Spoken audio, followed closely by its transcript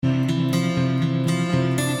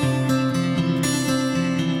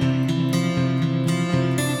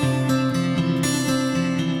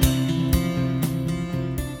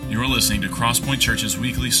Crosspoint Church's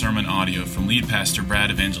weekly sermon audio from lead pastor Brad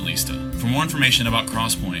Evangelista. For more information about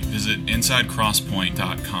Crosspoint, visit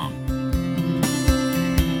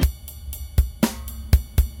insidecrosspoint.com.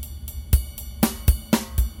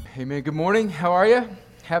 Hey man, good morning. How are you?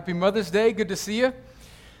 Happy Mother's Day. Good to see you.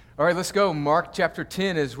 All right, let's go. Mark chapter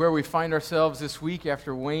 10 is where we find ourselves this week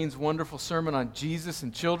after Wayne's wonderful sermon on Jesus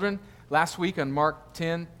and children. Last week on Mark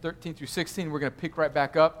 10, 13 through 16, we're going to pick right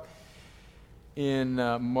back up in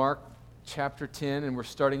Mark chapter 10, and we're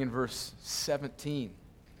starting in verse 17.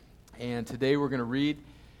 And today we're going to read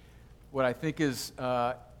what I think is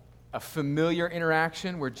a familiar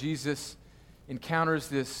interaction where Jesus encounters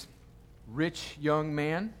this rich young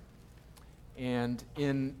man. And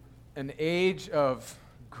in an age of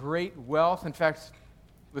great wealth, in fact,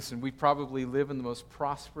 listen, we probably live in the most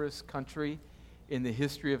prosperous country in the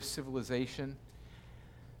history of civilization.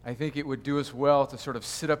 I think it would do us well to sort of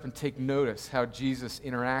sit up and take notice how Jesus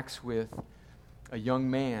interacts with a young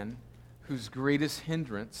man whose greatest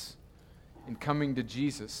hindrance in coming to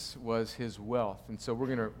Jesus was his wealth. And so we're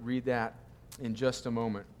going to read that in just a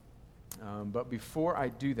moment. But before I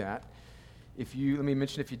do that, let me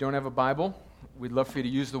mention, if you don't have a Bible, we'd love for you to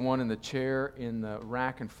use the one in the chair in the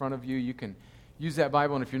rack in front of you. You can use that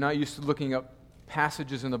Bible, and if you're not used to looking up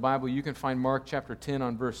passages in the Bible, you can find Mark chapter 10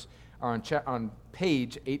 on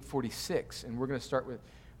page 846, and we're going to start with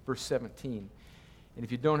verse 17. And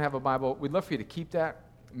if you don't have a Bible, we'd love for you to keep that,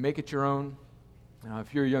 make it your own.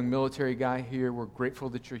 If you're a young military guy here, we're grateful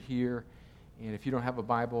that you're here. And if you don't have a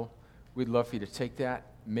Bible, we'd love for you to take that,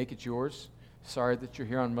 make it yours. Sorry that you're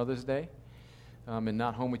here on Mother's Day and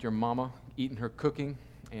not home with your mama, eating her cooking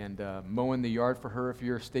and mowing the yard for her if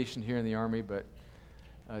you're stationed here in the Army, but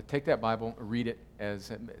take that Bible, read it.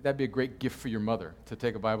 That'd be a great gift for your mother, to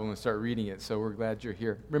take a Bible and start reading it, so we're glad you're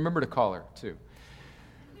here. Remember to call her, too.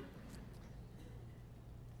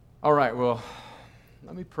 All right, well,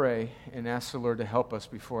 let me pray and ask the Lord to help us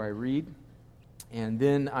before I read. And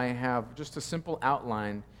then I have just a simple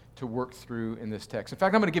outline to work through in this text. In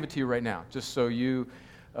fact, I'm going to give it to you right now, just so you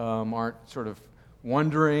aren't sort of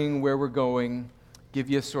wondering where we're going,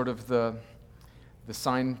 give you sort of the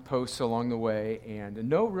signposts along the way, and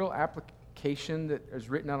no real application that is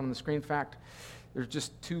written out on the screen. In fact, they're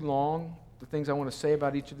just too long, the things I want to say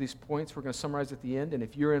about each of these points. We're going to summarize at the end, and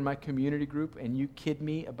if you're in my community group and you kid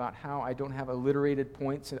me about how I don't have alliterated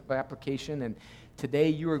points of application, and today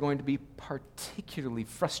you are going to be particularly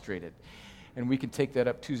frustrated, and we can take that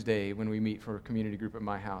up Tuesday when we meet for a community group at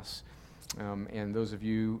my house. And those of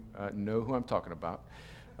you know who I'm talking about.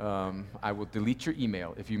 I will delete your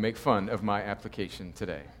email if you make fun of my application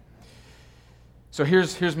today. So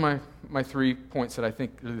here's my 3 points that I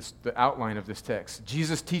think is the outline of this text.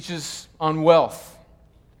 Jesus teaches on wealth.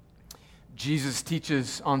 Jesus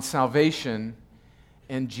teaches on salvation.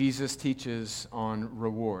 And Jesus teaches on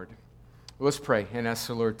reward. Let's pray and ask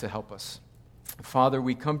the Lord to help us. Father,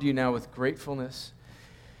 we come to you now with gratefulness,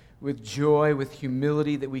 with joy, with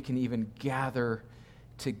humility that we can even gather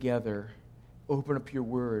together. Open up your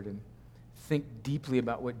word and think deeply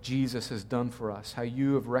about what Jesus has done for us, how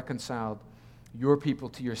you have reconciled your people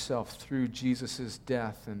to yourself through Jesus'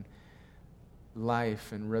 death and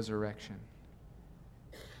life and resurrection.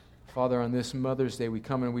 Father, on this Mother's Day, we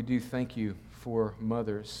come and we do thank you for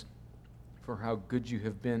mothers, for how good you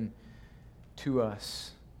have been to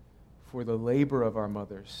us, for the labor of our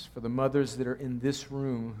mothers, for the mothers that are in this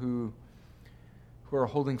room who are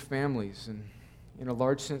holding families and, in a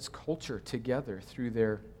large sense, culture together through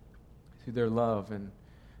their love and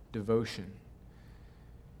devotion.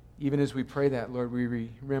 Even as we pray that, Lord,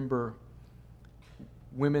 we remember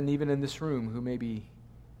women even in this room who may be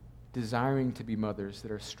desiring to be mothers,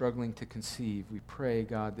 that are struggling to conceive. We pray,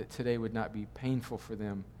 God, that today would not be painful for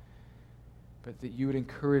them, but that you would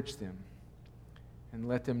encourage them and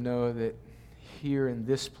let them know that here in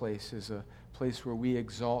this place is a place where we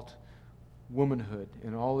exalt womanhood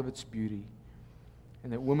in all of its beauty,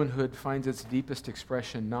 and that womanhood finds its deepest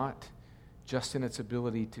expression not just in its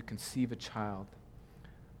ability to conceive a child,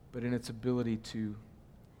 but in its ability to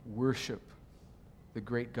worship the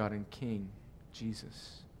great God and King,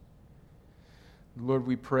 Jesus. Lord,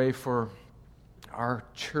 we pray for our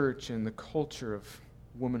church and the culture of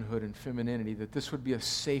womanhood and femininity, that this would be a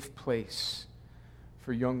safe place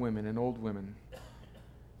for young women and old women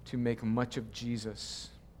to make much of Jesus.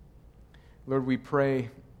 Lord, we pray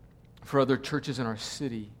for other churches in our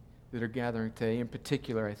city that are gathering today. In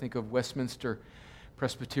particular, I think of Westminster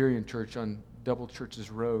Presbyterian Church on Double Churches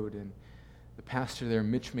Road, and the pastor there,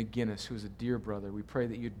 Mitch McGinnis, who is a dear brother. We pray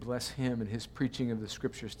that you'd bless him and his preaching of the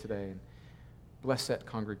Scriptures today, and bless that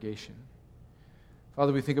congregation.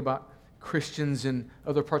 Father, we think about Christians in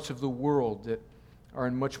other parts of the world that are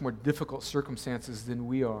in much more difficult circumstances than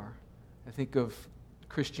we are. I think of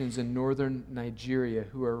Christians in northern Nigeria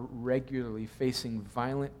who are regularly facing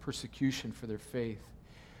violent persecution for their faith.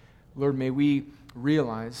 Lord, may we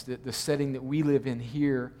realize that the setting that we live in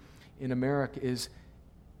here in America is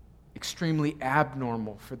extremely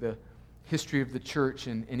abnormal for the history of the church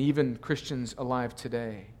and even Christians alive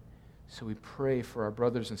today. So we pray for our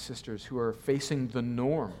brothers and sisters who are facing the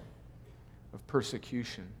norm of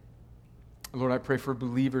persecution. Lord, I pray for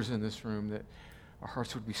believers in this room that our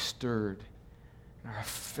hearts would be stirred and our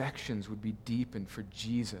affections would be deepened for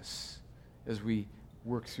Jesus as we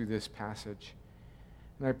work through this passage.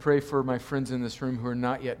 And I pray for my friends in this room who are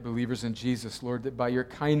not yet believers in Jesus, Lord, that by your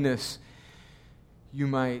kindness you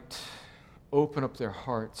might open up their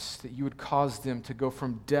hearts, that you would cause them to go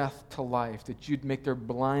from death to life, that you'd make their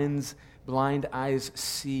blind eyes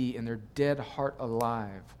see and their dead heart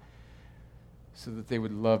alive, so that they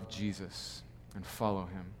would love Jesus and follow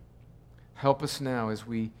him. Help us now as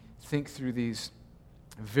we think through these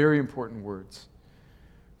very important words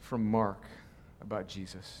from Mark about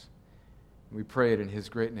Jesus. We pray it in his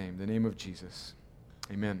great name, the name of Jesus.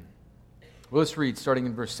 Amen. Well, let's read starting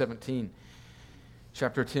in verse 17,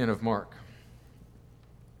 chapter 10 of Mark.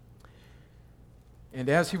 And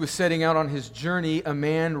as he was setting out on his journey, a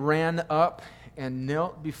man ran up and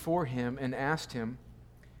knelt before him and asked him,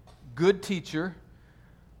 "Good teacher,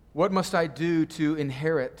 what must I do to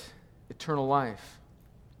inherit eternal life?"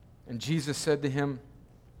 And Jesus said to him,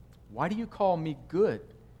 "Why do you call me good?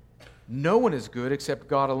 No one is good except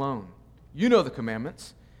God alone. You know the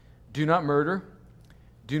commandments. Do not murder.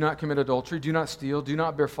 Do not commit adultery. Do not steal. Do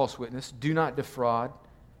not bear false witness. Do not defraud.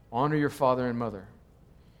 Honor your father and mother."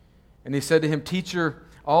 And he said to him, "Teacher,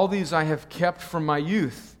 all these I have kept from my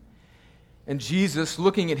youth." And Jesus,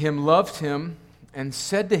 looking at him, loved him and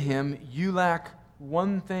said to him, "You lack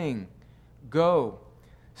one thing. Go,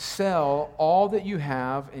 sell all that you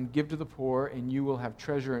have and give to the poor, and you will have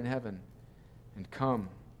treasure in heaven. And come,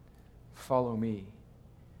 follow me."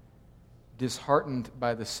 Disheartened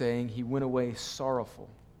by the saying, he went away sorrowful,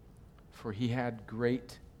 for he had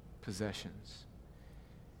great possessions.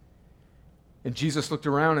 And Jesus looked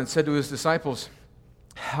around and said to his disciples,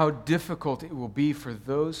 "How difficult it will be for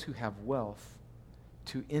those who have wealth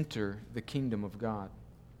to enter the kingdom of God."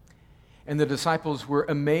 And the disciples were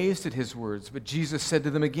amazed at his words, but Jesus said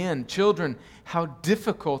to them again, "Children, how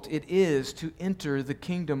difficult it is to enter the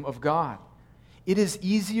kingdom of God. It is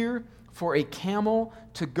easier for a camel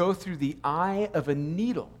to go through the eye of a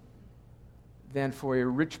needle than for a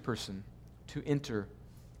rich person to enter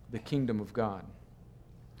the kingdom of God."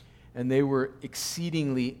 And they were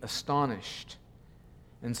exceedingly astonished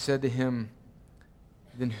and said to him,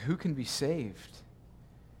 "Then who can be saved?"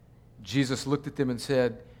 Jesus looked at them and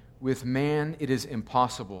said, "With man it is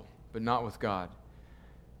impossible, but not with God.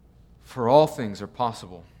 For all things are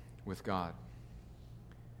possible with God."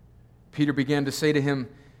 Peter began to say to him,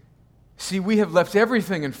 "See, we have left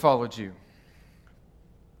everything and followed you."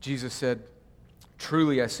 Jesus said,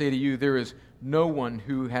 "Truly I say to you, there is no one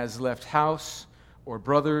who has left house or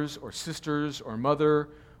brothers or sisters or mother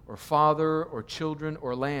or father or children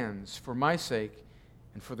or lands for my sake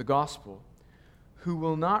and for the gospel, who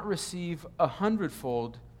will not receive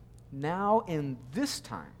 100-fold now in this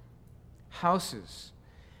time houses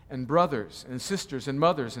and brothers and sisters and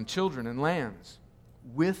mothers and children and lands,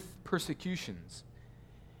 with persecutions,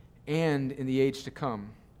 and in the age to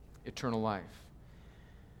come eternal life.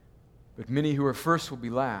 But many who are first will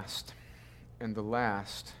be last, and the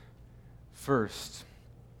last first."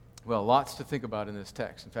 Well, lots to think about in this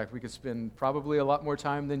text. In fact, we could spend probably a lot more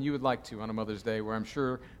time than you would like to on a Mother's Day, where I'm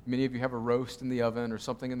sure many of you have a roast in the oven or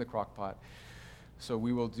something in the crock pot. So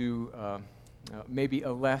we will do maybe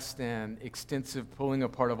a less than extensive pulling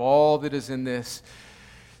apart of all that is in this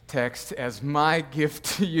text as my gift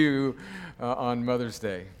to you on Mother's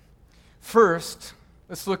Day. First,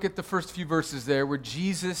 let's look at the first few verses there where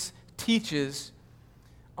Jesus teaches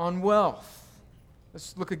on wealth.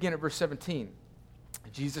 Let's look again at verse 17.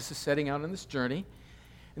 Jesus is setting out on this journey,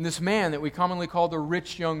 and this man that we commonly call the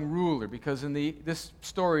rich young ruler, because this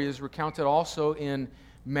story is recounted also in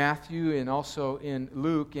Matthew and also in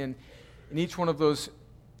Luke, and in each one of those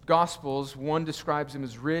Gospels, one describes him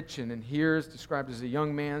as rich, and in here is described as a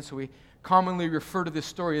young man, so we commonly refer to this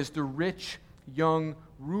story as the rich young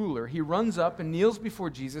ruler. He runs up and kneels before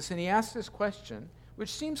Jesus, and he asks this question,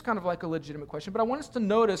 which seems kind of like a legitimate question, but I want us to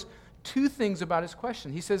notice two things about his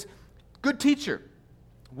question. He says, "Good teacher,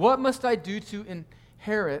 what must I do to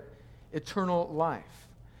inherit eternal life?"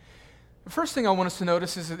 The first thing I want us to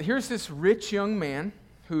notice is that here's this rich young man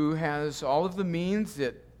who has all of the means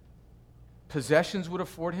that possessions would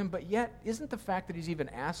afford him, but yet isn't the fact that he's even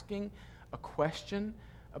asking a question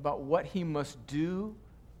about what he must do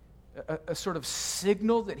a sort of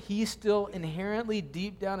signal that he still inherently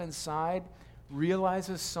deep down inside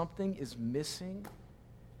realizes something is missing?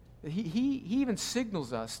 He even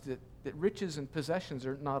signals us that riches and possessions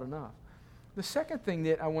are not enough. The second thing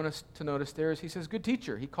that I want us to notice there is he says, good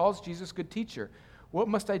teacher. He calls Jesus good teacher. What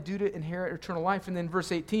must I do to inherit eternal life? And then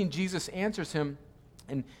verse 18, Jesus answers him,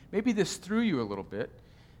 and maybe this threw you a little bit.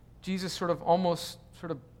 Jesus almost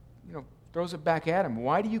throws it back at him.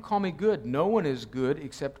 Why do you call me good? No one is good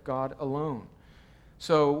except God alone.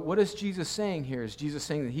 So what is Jesus saying here? Is Jesus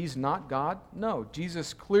saying that he's not God? No.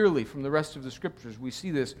 Jesus clearly, from the rest of the scriptures, we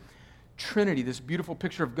see this Trinity, this beautiful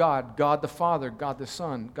picture of God, God the Father, God the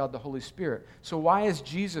Son, God the Holy Spirit. So why is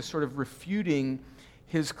Jesus sort of refuting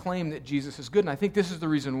his claim that Jesus is good? And I think this is the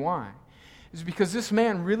reason why. It's because this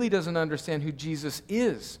man really doesn't understand who Jesus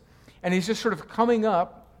is. And he's just sort of coming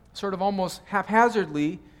up, sort of almost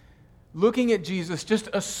haphazardly, looking at Jesus, just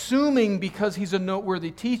assuming because he's a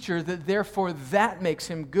noteworthy teacher that therefore that makes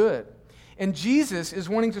him good. And Jesus is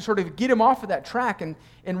wanting to sort of get him off of that track and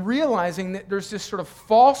realizing that there's this sort of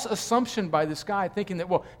false assumption by this guy, thinking that,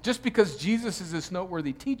 well, just because Jesus is this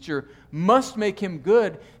noteworthy teacher must make him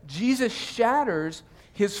good. Jesus shatters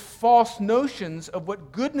his false notions of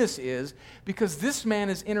what goodness is, because this man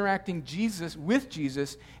is interacting with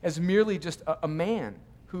Jesus as merely just a man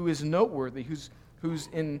who is noteworthy, who's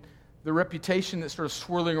in the reputation that's sort of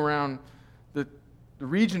swirling around the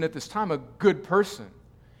region at this time, a good person.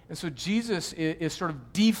 And so Jesus is sort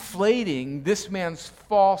of deflating this man's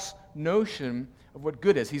false notion of what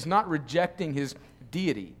good is. He's not rejecting his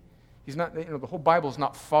deity. He's not, the whole Bible is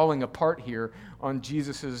not falling apart here on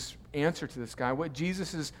Jesus' answer to this guy. What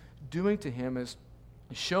Jesus is doing to him is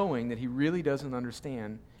showing that he really doesn't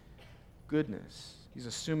understand goodness. He's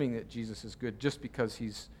assuming that Jesus is good just because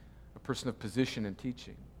he's a person of position and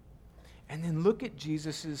teaching. And then look at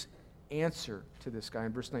Jesus' answer to this guy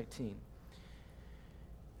in verse 19.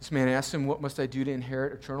 This man asked him, what must I do to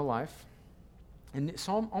inherit eternal life? And it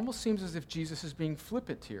almost seems as if Jesus is being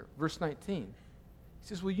flippant here. Verse 19. He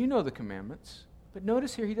says, well, you know the commandments. But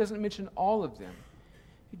notice here he doesn't mention all of them.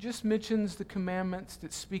 He just mentions the commandments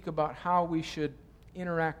that speak about how we should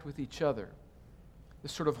interact with each other. The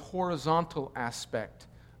sort of horizontal aspect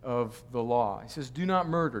of the law. He says, do not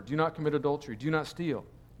murder, do not commit adultery, do not steal,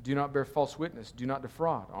 do not bear false witness, do not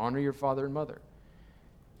defraud, honor your father and mother.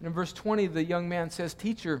 And in verse 20, the young man says,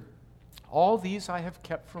 teacher, all these I have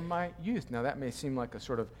kept from my youth. Now that may seem like a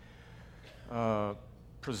sort of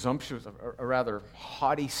presumptuous, a rather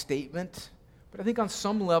haughty statement, but I think on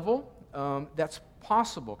some level that's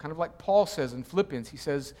possible. Kind of like Paul says in Philippians, he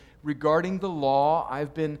says, regarding the law,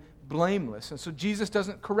 I've been blameless. And so Jesus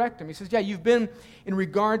doesn't correct him. He says, yeah, you've been in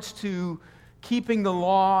regards to keeping the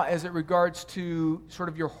law as it regards to sort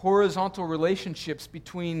of your horizontal relationships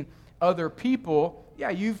between other people.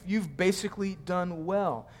 Yeah, you've basically done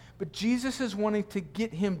well. But Jesus is wanting to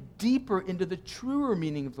get him deeper into the truer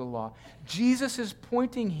meaning of the law. Jesus is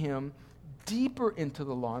pointing him deeper into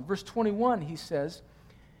the law. In verse 21, he says,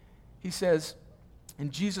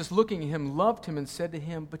 and Jesus looking at him loved him and said to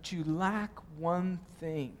him, but you lack one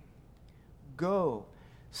thing. Go,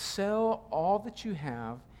 sell all that you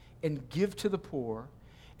have and give to the poor,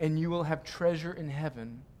 and you will have treasure in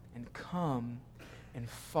heaven, and come and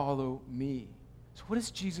follow me. So what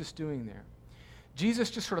is Jesus doing there?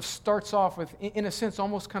 Jesus just sort of starts off with, in a sense,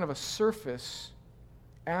 almost kind of a surface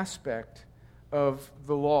aspect of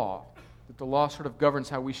the law, that the law sort of governs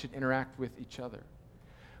how we should interact with each other.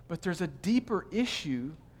 But there's a deeper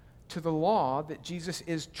issue to the law that Jesus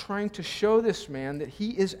is trying to show this man that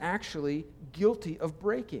he is actually guilty of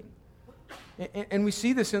breaking. And we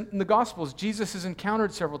see this in the Gospels. Jesus is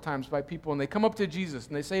encountered several times by people, and they come up to Jesus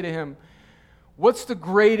and they say to him, what's the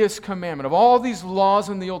greatest commandment? Of all these laws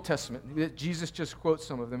in the Old Testament, that Jesus just quotes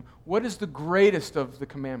some of them, what is the greatest of the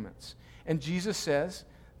commandments? And Jesus says,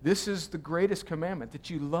 this is the greatest commandment, that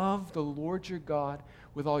you love the Lord your God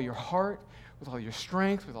with all your heart, with all your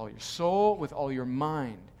strength, with all your soul, with all your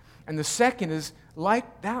mind. And the second is,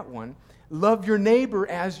 like that one, love your neighbor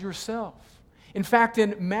as yourself. In fact,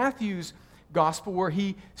 in Matthew's Gospel, where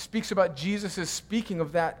he speaks about Jesus as speaking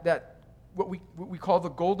of that what we call the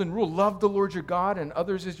golden rule, love the Lord your God and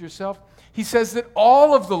others as yourself, he says that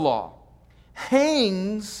all of the law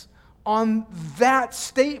hangs on that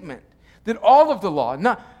statement, that all of the law,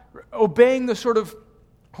 not obeying the sort of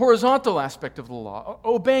horizontal aspect of the law,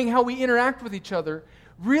 obeying how we interact with each other,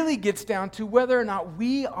 really gets down to whether or not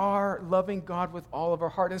we are loving God with all of our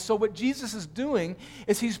heart. And so what Jesus is doing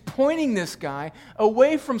is he's pointing this guy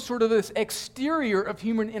away from sort of this exterior of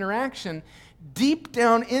human interaction, deep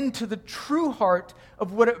down into the true heart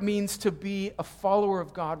of what it means to be a follower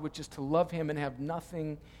of God, which is to love him and have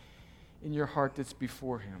nothing in your heart that's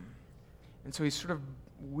before him. And so he's sort of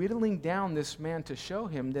whittling down this man to show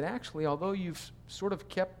him that actually, although you've sort of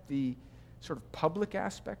kept the sort of public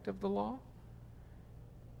aspect of the law,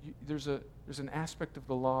 there's an aspect of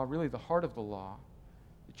the law, really the heart of the law,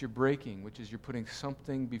 that you're breaking, which is you're putting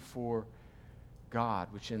something before God,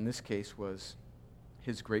 which in this case was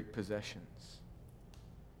his great possessions.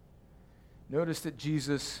 Notice that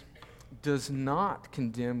Jesus does not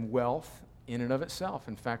condemn wealth in and of itself.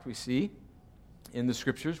 In fact, we see in the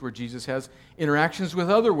scriptures where Jesus has interactions with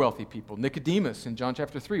other wealthy people. Nicodemus in John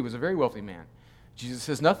chapter 3 was a very wealthy man. Jesus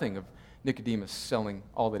says nothing of Nicodemus selling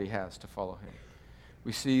all that he has to follow him.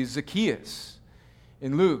 We see Zacchaeus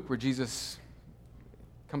in Luke, where Jesus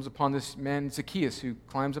comes upon this man, Zacchaeus, who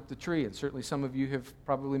climbs up the tree. And certainly some of you have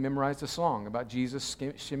probably memorized a song about Jesus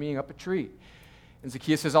shimmying up a tree. And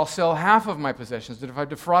Zacchaeus says, I'll sell half of my possessions, that if I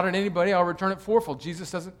defrauded anybody, I'll return it fourfold. Jesus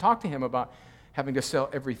doesn't talk to him about having to sell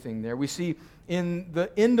everything there. We see in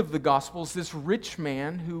the end of the Gospels this rich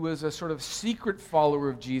man who was a sort of secret follower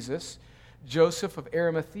of Jesus, Joseph of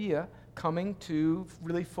Arimathea, coming to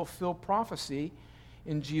really fulfill prophecy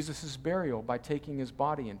in Jesus' burial by taking his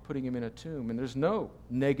body and putting him in a tomb. And there's no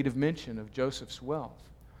negative mention of Joseph's wealth.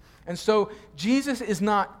 And so Jesus is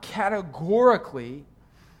not categorically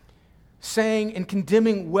saying and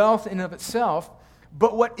condemning wealth in and of itself,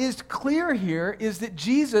 but what is clear here is that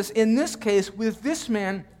Jesus, in this case, with this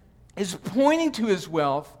man, is pointing to his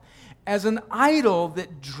wealth as an idol that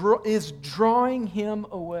is drawing him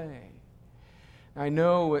away. I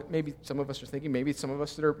know maybe some of us are thinking, maybe some of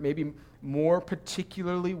us that are maybe more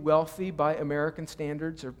particularly wealthy by American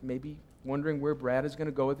standards are maybe wondering where Brad is going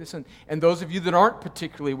to go with this. And those of you that aren't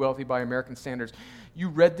particularly wealthy by American standards, you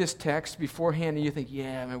read this text beforehand and you think,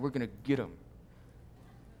 yeah, man, we're going to get them.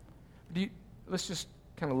 Let's just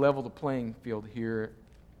kind of level the playing field here.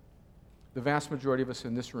 The vast majority of us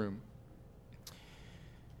in this room,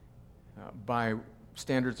 by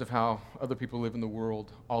standards of how other people live in the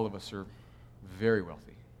world, all of us are very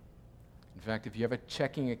wealthy. In fact, if you have a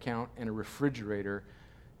checking account and a refrigerator,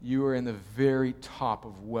 you are in the very top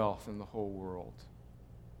of wealth in the whole world.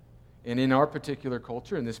 And in our particular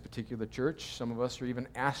culture, in this particular church, some of us are even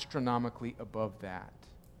astronomically above that.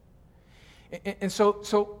 And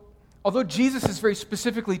so although Jesus is very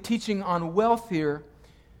specifically teaching on wealth here,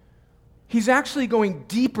 he's actually going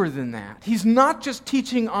deeper than that. He's not just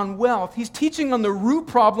teaching on wealth. He's teaching on the root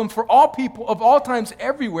problem for all people of all times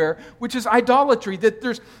everywhere, which is idolatry, that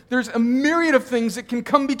there's a myriad of things that can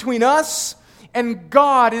come between us and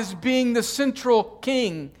God as being the central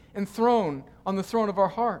king and throne on the throne of our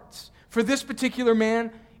hearts. For this particular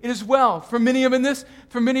man, it is wealth. For many of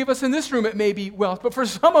us in this room, it may be wealth. But for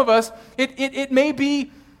some of us, it may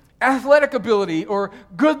be athletic ability or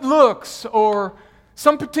good looks or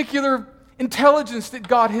some particular intelligence that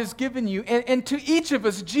God has given you. And to each of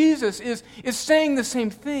us, Jesus is saying the same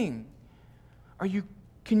thing.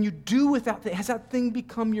 Can you do without that? Has that thing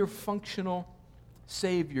become your functional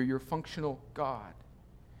Savior, your functional God?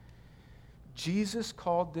 Jesus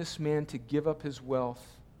called this man to give up his wealth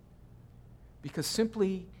because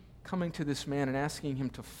simply coming to this man and asking him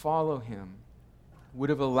to follow him would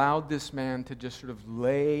have allowed this man to just sort of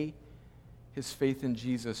lay his faith in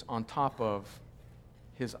Jesus on top of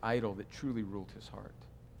his idol that truly ruled his heart.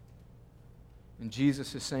 And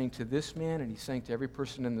Jesus is saying to this man, and he's saying to every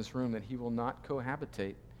person in this room, that he will not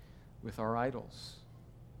cohabitate with our idols.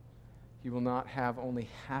 He will not have only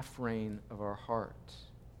half reign of our hearts.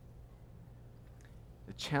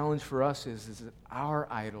 The challenge for us is that our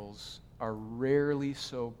idols are rarely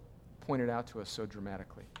so pointed out to us so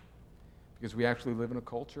dramatically. Because we actually live in a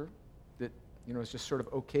culture that, is just sort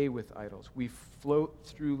of okay with idols. We float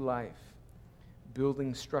through life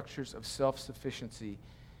building structures of self-sufficiency,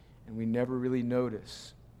 and we never really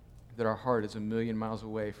notice that our heart is a million miles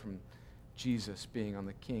away from Jesus being on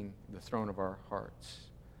the throne of our hearts.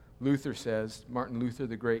 Martin Luther,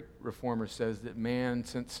 the great reformer, says that man,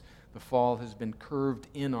 since the fall, has been curved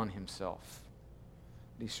in on himself.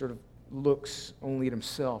 He sort of looks only at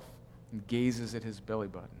himself and gazes at his belly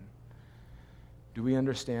button. Do we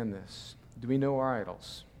understand this? Do we know our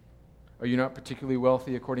idols? Are you not particularly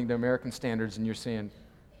wealthy according to American standards and you're saying,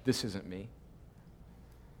 this isn't me?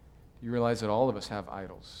 You realize that all of us have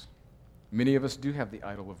idols. Many of us do have the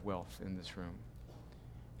idol of wealth in this room.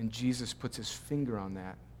 And Jesus puts his finger on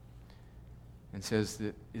that and says,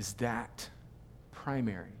 is that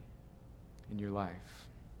primary in your life.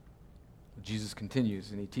 Jesus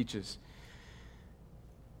continues and he teaches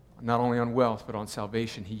not only on wealth but on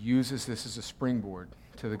salvation. He uses this as a springboard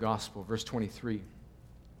to the gospel. Verse 23,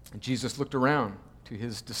 and Jesus looked around to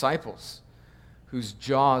his disciples, whose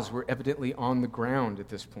jaws were evidently on the ground at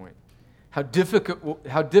this point. How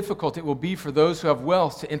difficult it will be for those who have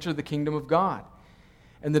wealth to enter the kingdom of God.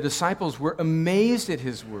 And the disciples were amazed at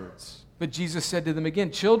his words. But Jesus said to them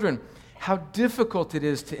again, children, how difficult it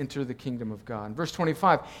is to enter the kingdom of God. In verse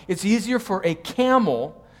 25, it's easier for a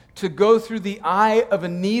camel to go through the eye of a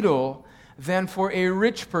needle than for a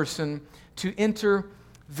rich person to enter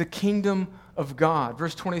the kingdom of God.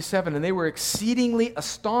 Verse 27, and they were exceedingly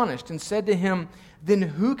astonished and said to him, then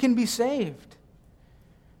who can be saved?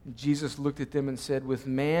 And Jesus looked at them and said, with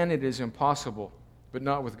man it is impossible, but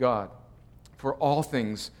not with God. For all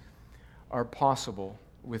things are possible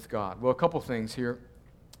with God. Well, a couple things here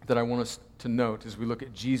that I want us to note as we look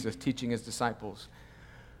at Jesus teaching his disciples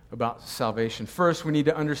about salvation. First, we need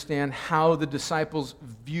to understand how the disciples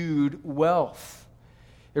viewed wealth.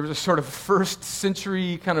 There was a sort of first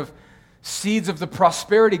century kind of seeds of the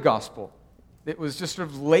prosperity gospel. It was just sort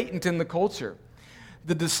of latent in the culture.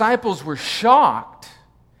 The disciples were shocked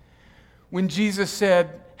when Jesus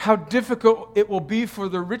said, how difficult it will be for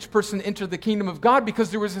the rich person to enter the kingdom of God, because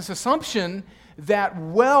there was this assumption that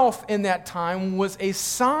wealth in that time was a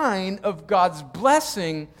sign of God's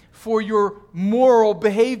blessing for your moral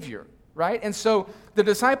behavior, right? And so the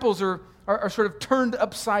disciples are sort of turned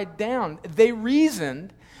upside down. They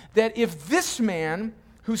reasoned that if this man,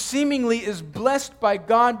 who seemingly is blessed by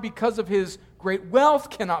God because of his great wealth,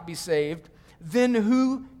 cannot be saved, then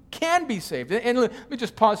who can be saved? And let me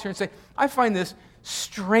just pause here and say, I find this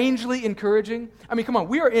strangely encouraging. I mean, come on,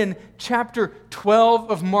 we are in chapter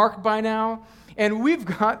 12 of Mark by now, and we've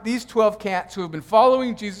got these 12 cats who have been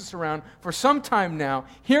following Jesus around for some time now,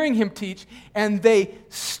 hearing him teach, and they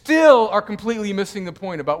still are completely missing the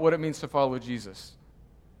point about what it means to follow Jesus.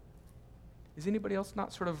 Is anybody else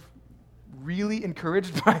not sort of really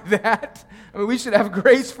encouraged by that? I mean, we should have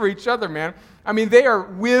grace for each other, man. I mean, they are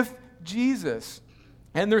with Jesus,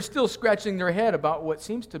 and they're still scratching their head about what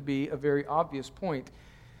seems to be a very obvious point,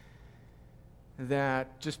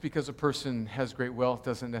 that just because a person has great wealth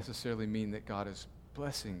doesn't necessarily mean that God is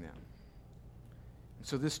blessing them. And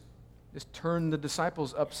so this turned the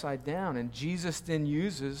disciples upside down, and Jesus then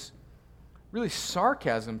uses really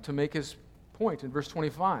sarcasm to make his point in verse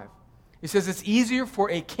 25. He says, it's easier for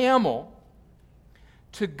a camel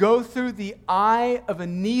to go through the eye of a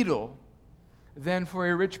needle than for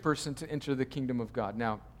a rich person to enter the kingdom of God.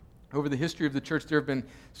 Now, over the history of the church, there have been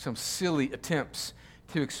some silly attempts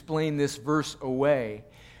to explain this verse away.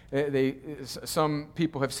 Some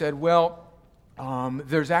people have said, well,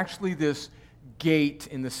 there's actually this gate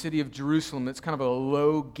in the city of Jerusalem that's kind of a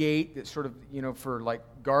low gate that's sort of, for like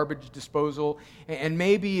garbage disposal. And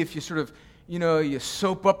maybe if you sort of, you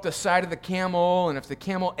soap up the side of the camel, and if the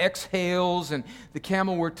camel exhales and the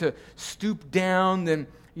camel were to stoop down, then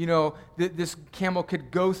this camel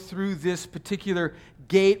could go through this particular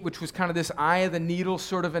gate, which was kind of this eye of the needle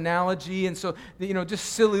sort of analogy. And so, just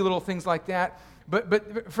silly little things like that.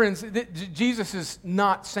 But friends, Jesus is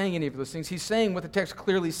not saying any of those things. He's saying what the text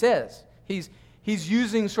clearly says. He's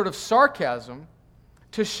using sort of sarcasm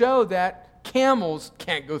to show that camels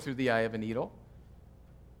can't go through the eye of a needle.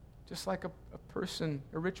 Just like a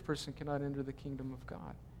rich person cannot enter the kingdom of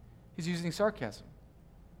God. He's using sarcasm.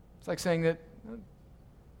 It's like saying that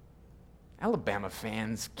Alabama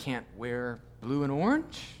fans can't wear blue and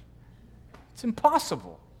orange. It's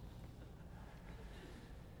impossible.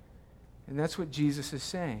 And that's what Jesus is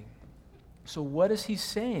saying. So what is he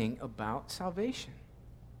saying about salvation?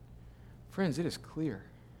 Friends, it is clear.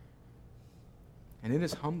 And it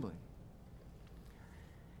is humbling.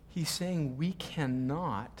 He's saying we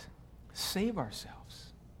cannot save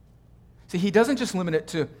ourselves. See, he doesn't just limit it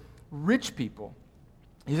to rich people.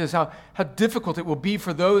 He says how difficult it will be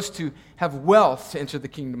for those to have wealth to enter the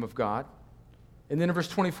kingdom of God. And then in verse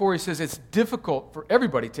 24, he says it's difficult for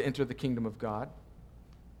everybody to enter the kingdom of God.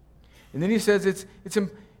 And then he says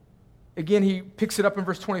again, he picks it up in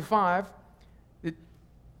verse 25.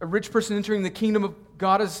 A rich person entering the kingdom of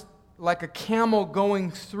God is like a camel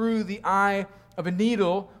going through the eye of a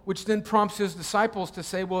needle, which then prompts his disciples to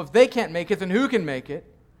say, well, if they can't make it, then who can make it?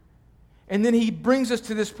 And then he brings us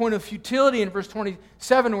to this point of futility in verse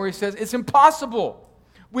 27 where he says, it's impossible.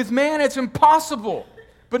 With man, it's impossible,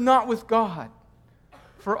 but not with God.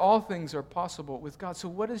 For all things are possible with God. So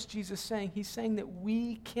what is Jesus saying? He's saying that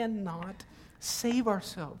we cannot save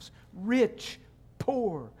ourselves. Rich,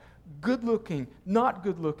 poor, good-looking, not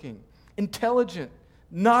good-looking, intelligent,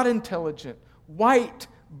 not intelligent, white,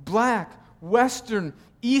 black, Western,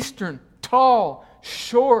 Eastern, tall,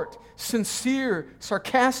 short, sincere,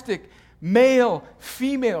 sarcastic, male,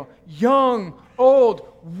 female, young, old.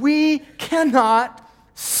 We cannot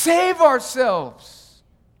save ourselves.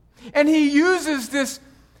 And he uses this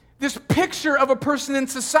picture of a person in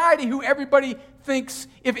society who everybody thinks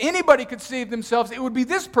if anybody could save themselves, it would be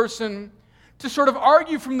this person, to sort of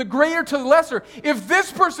argue from the greater to the lesser. If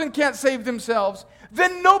this person can't save themselves,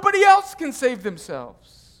 then nobody else can save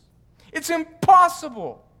themselves. It's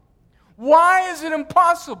impossible. Why is it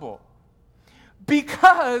impossible?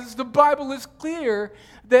 Because the Bible is clear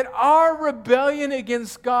that our rebellion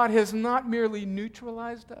against God has not merely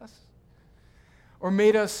neutralized us or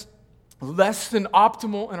made us less than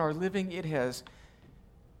optimal in our living. It has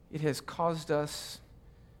caused us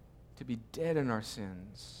to be dead in our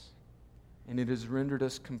sins. And it has rendered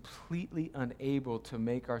us completely unable to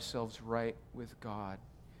make ourselves right with God.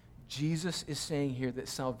 Jesus is saying here that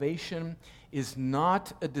salvation is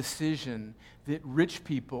not a decision that rich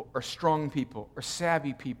people or strong people or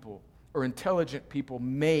savvy people or intelligent people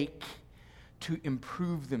make to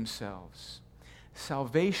improve themselves.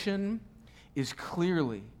 Salvation is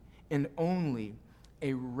clearly and only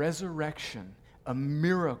a resurrection, a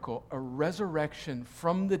miracle, a resurrection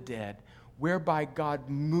from the dead, whereby God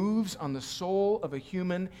moves on the soul of a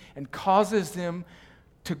human and causes them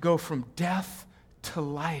to go from death to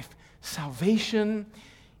life. Salvation,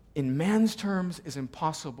 in man's terms, is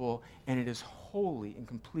impossible, and it is wholly and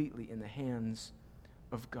completely in the hands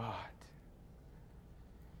of God.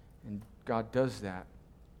 And God does that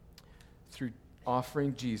through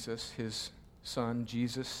offering Jesus, his Son,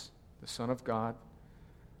 Jesus, the Son of God,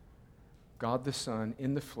 God the Son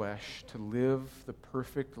in the flesh, to live the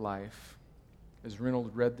perfect life, as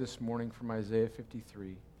Reynold read this morning from Isaiah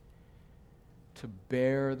 53, to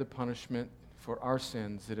bear the punishment for our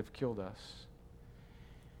sins that have killed us,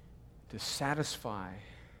 to satisfy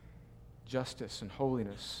justice and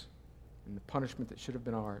holiness and the punishment that should have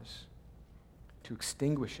been ours, to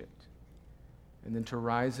extinguish it, and then to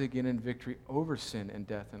rise again in victory over sin and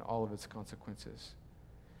death and all of its consequences.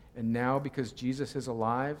 And now, because Jesus is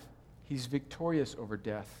alive, he's victorious over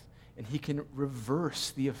death, and he can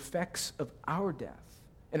reverse the effects of our death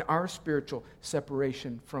and our spiritual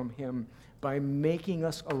separation from him by making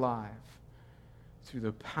us alive through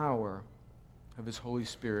the power of his Holy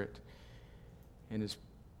Spirit and his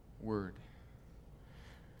Word.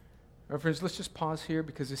 All right, friends, let's just pause here,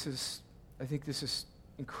 because I think this is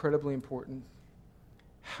incredibly important.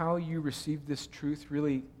 How you receive this truth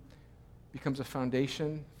really becomes a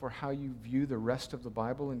foundation for how you view the rest of the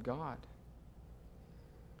Bible and God.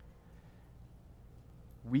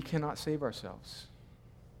 We cannot save ourselves.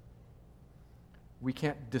 We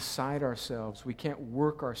can't decide ourselves. We can't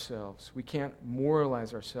work ourselves. We can't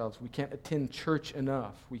moralize ourselves. We can't attend church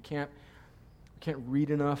enough. We can't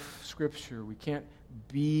read enough Scripture. We can't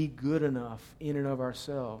be good enough in and of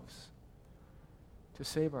ourselves to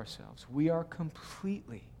save ourselves. We are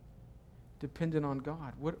completely dependent on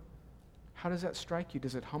God. How does that strike you?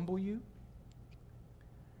 Does it humble you?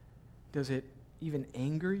 Does it even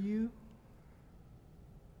anger you?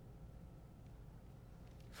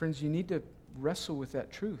 Friends, you need to wrestle with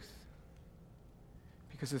that truth,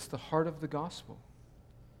 because it's the heart of the gospel,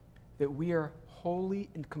 that we are wholly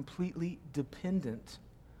and completely dependent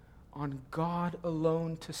on God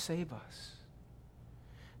alone to save us.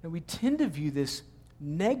 Now, we tend to view this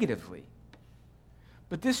negatively,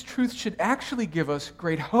 but this truth should actually give us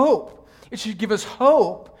great hope. It should give us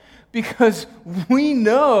hope because we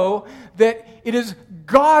know that it is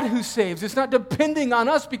God who saves. It's not depending on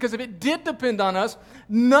us, because if it did depend on us,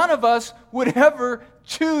 none of us would ever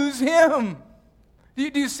choose him. Do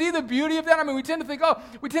you see the beauty of that? I mean, we tend to think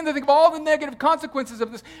of all the negative consequences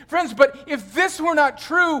of this. Friends, but if this were not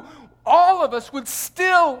true, all of us would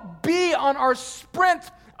still be on our sprint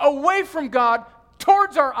away from God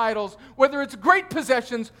towards our idols, whether it's great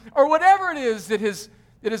possessions or whatever it is that has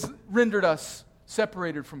rendered us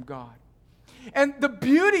separated from God. And the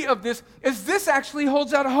beauty of this is this actually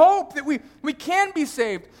holds out hope that we can be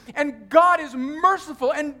saved. And God is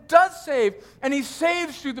merciful and does save. And he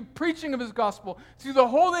saves through the preaching of his gospel, through the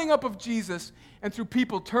holding up of Jesus, and through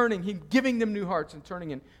people giving them new hearts and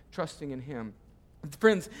turning and trusting in him.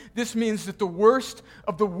 Friends, this means that the worst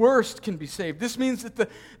of the worst can be saved. This means that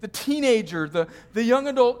the teenager, the young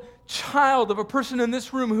adult child of a person in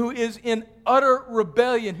this room who is in utter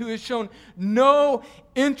rebellion, who has shown no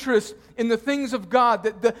interest in the things of God,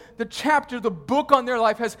 that the book on their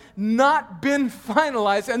life has not been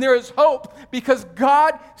finalized, and there is hope because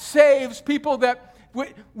God saves people that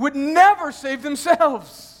would never save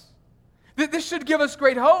themselves. This should give us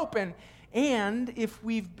great hope, and And if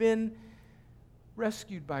we've been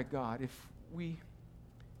rescued by God, if we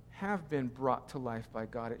have been brought to life by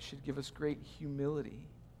God, it should give us great humility.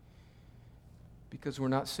 Because we're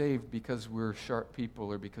not saved because we're sharp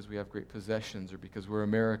people or because we have great possessions or because we're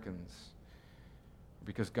Americans or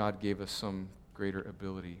because God gave us some greater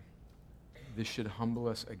ability. This should humble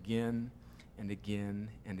us again and again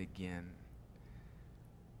and again.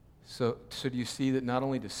 So do you see that not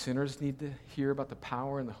only do sinners need to hear about the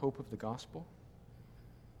power and the hope of the gospel?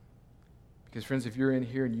 Because friends, if you're in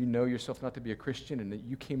here and you know yourself not to be a Christian and that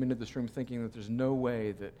you came into this room thinking that there's no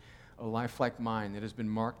way that a life like mine that has been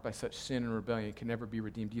marked by such sin and rebellion can never be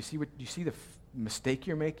redeemed. Do you see the mistake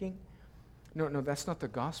you're making? No, that's not the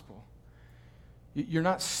gospel. You're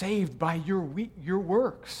not saved by your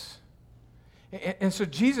works. And so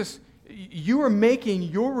Jesus, you are making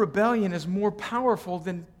your rebellion as more powerful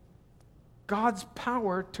than God's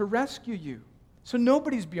power to rescue you. So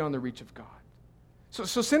nobody's beyond the reach of God.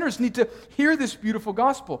 So sinners need to hear this beautiful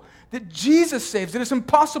gospel, that Jesus saves, that it's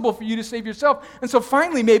impossible for you to save yourself. And so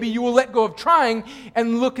finally, maybe you will let go of trying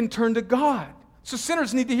and look and turn to God. So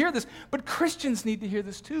sinners need to hear this, but Christians need to hear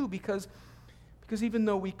this too, because even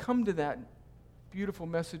though we come to that beautiful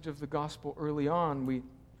message of the gospel early on, we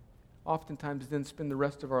oftentimes then spend the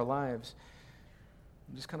rest of our lives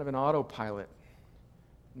just kind of an autopilot,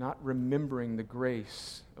 not remembering the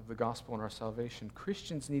grace of the gospel and our salvation.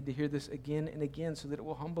 Christians need to hear this again and again so that it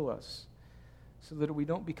will humble us, so that we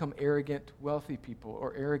don't become arrogant, wealthy people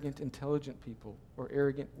or arrogant, intelligent people or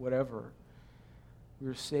arrogant whatever. We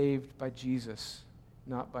are saved by Jesus,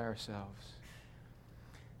 not by ourselves.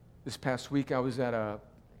 This past week, I was at a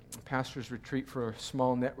pastor's retreat for a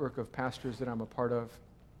small network of pastors that I'm a part of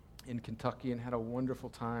in Kentucky and had a wonderful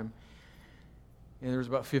time. And there was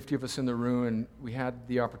about 50 of us in the room, and we had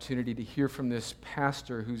the opportunity to hear from this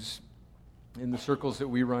pastor who's, in the circles that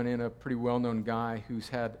we run in, a pretty well-known guy who's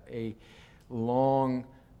had a long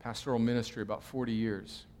pastoral ministry, about 40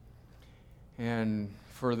 years. And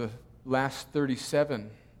for the last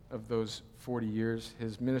 37 of those 40 years,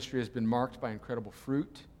 his ministry has been marked by incredible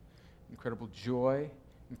fruit, incredible joy,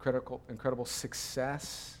 incredible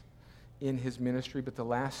success in his ministry. But the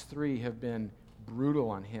last 3 have been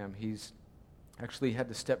brutal on him. He's actually had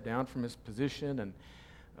to step down from his position and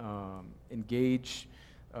engage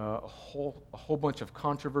a whole bunch of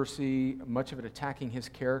controversy, much of it attacking his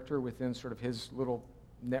character within sort of his little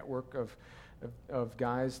network of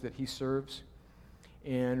guys that he serves.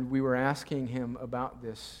 And we were asking him about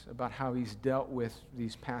this, about how he's dealt with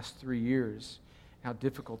these past 3 years, how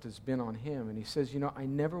difficult it's been on him. And he says, I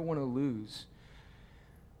never want to lose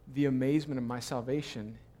the amazement of my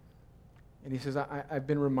salvation. And he says, I've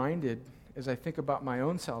been reminded, as I think about my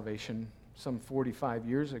own salvation some 45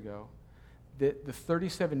 years ago, that the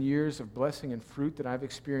 37 years of blessing and fruit that I've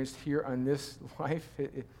experienced here on this life,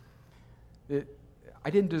 I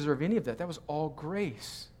didn't deserve any of that. That was all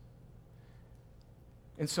grace.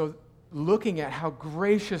 And so looking at how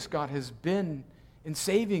gracious God has been in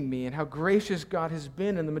saving me and how gracious God has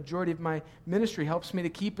been in the majority of my ministry helps me to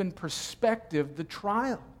keep in perspective the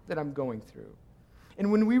trial that I'm going through.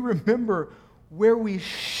 And when we remember where we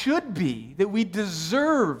should be, that we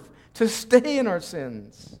deserve to stay in our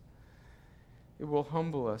sins, it will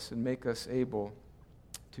humble us and make us able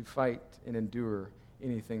to fight and endure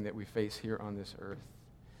anything that we face here on this earth.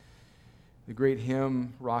 The great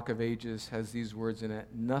hymn, Rock of Ages, has these words in it: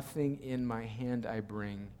 "Nothing in my hand I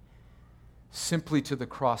bring, simply to the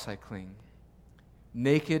cross I cling.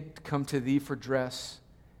 Naked, come to thee for dress,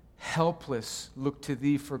 helpless, look to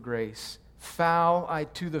thee for grace. Foul, I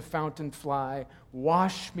to the fountain fly,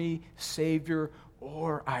 wash me, Savior,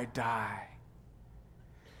 or I die."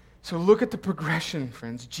 So look at the progression,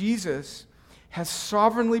 friends. Jesus has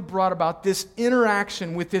sovereignly brought about this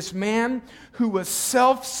interaction with this man who was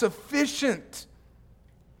self-sufficient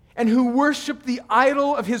and who worshiped the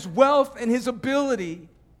idol of his wealth and his ability,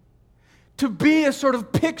 to be a sort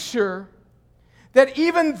of picture that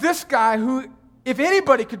even this guy who, if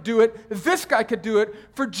anybody could do it, this guy could do it,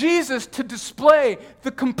 for Jesus to display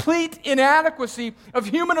the complete inadequacy of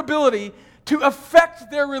human ability to affect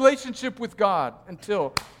their relationship with God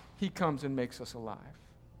until He comes and makes us alive.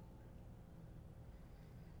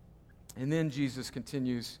 And then Jesus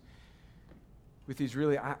continues with these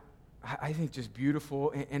really, I think, just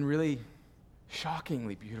beautiful and really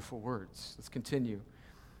shockingly beautiful words. Let's continue,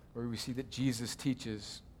 where we see that Jesus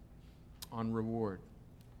teaches on reward.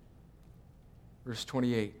 Verse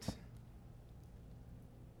 28.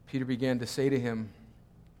 Peter began to say to him,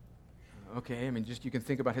 okay, just you can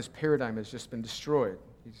think about his paradigm has just been destroyed.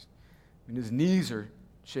 His knees are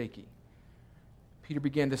shaky. Peter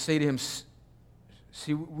began to say to him,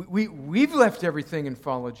 See, we've left everything and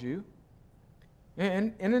followed you.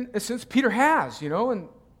 And in a sense, Peter has, and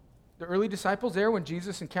the early disciples there, when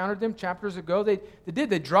Jesus encountered them chapters ago,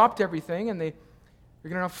 they dropped everything and they're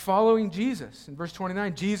now following Jesus. In verse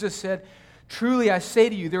 29, Jesus said, "Truly I say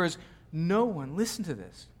to you, there is no one," listen to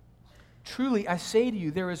this, "Truly I say to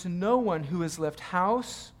you, there is no one who has left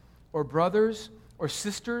house or brothers or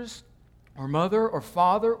sisters or mother or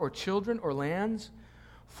father or children or lands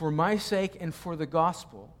for my sake and for the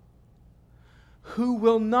gospel, who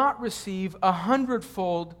will not receive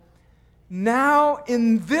 100-fold now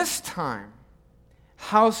in this time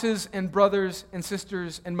houses and brothers and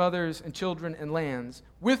sisters and mothers and children and lands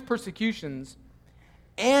with persecutions,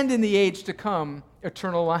 and in the age to come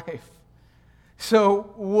eternal life."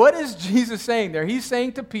 So what is Jesus saying there? He's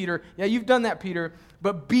saying to Peter, yeah, you've done that, Peter,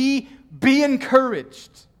 but be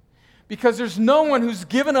encouraged. Because there's no one who's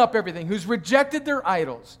given up everything, who's rejected their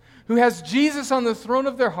idols, who has Jesus on the throne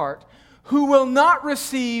of their heart, who will not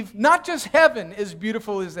receive not just heaven, as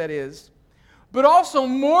beautiful as that is, but also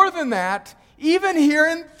more than that, even here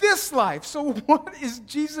in this life. So what is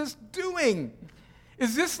Jesus doing?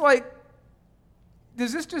 Does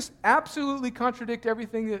this just absolutely contradict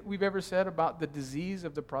everything that we've ever said about the disease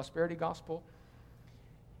of the prosperity gospel?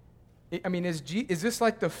 I mean, is this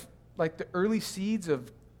like the early seeds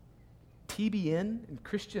of TBN and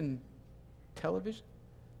Christian television?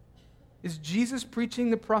 Is Jesus preaching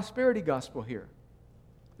the prosperity gospel here?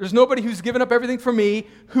 There's nobody who's given up everything for me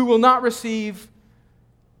who will not receive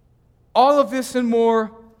all of this and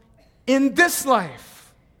more in this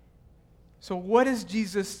life. So what is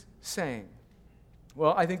Jesus saying?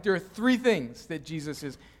 Well, I think there are three things that Jesus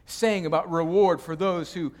is saying about reward for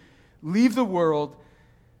those who leave the world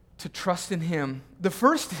to trust in Him. The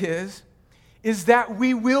first is that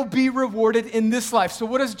we will be rewarded in this life. So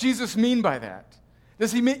what does Jesus mean by that?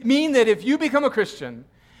 Does He mean that if you become a Christian,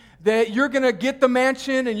 that you're going to get the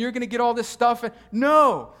mansion and you're going to get all this stuff?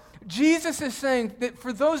 No. Jesus is saying that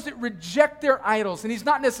for those that reject their idols, and He's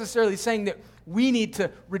not necessarily saying that we need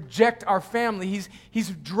to reject our family. He's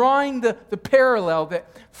drawing the parallel that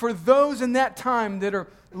for those in that time that are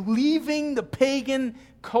leaving the pagan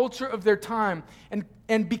culture of their time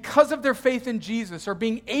and because of their faith in Jesus are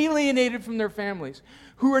being alienated from their families,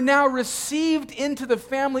 who are now received into the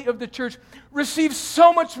family of the church, receive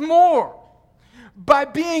so much more by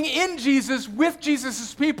being in Jesus, with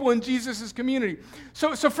Jesus' people, in Jesus' community.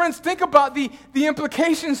 So friends, think about the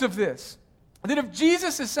implications of this. That if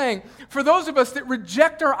Jesus is saying, for those of us that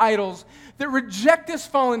reject our idols, that reject this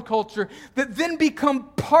fallen culture, that then become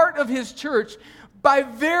part of His church by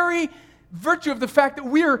very virtue of the fact that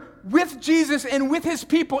we are with Jesus and with His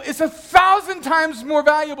people, it's 1,000 times more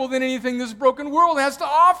valuable than anything this broken world has to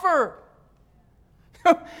offer.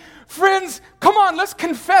 Friends, come on, let's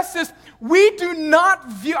confess this. We do not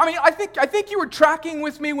view, I think you were tracking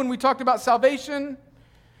with me when we talked about salvation.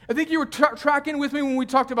 I think you were tracking with me when we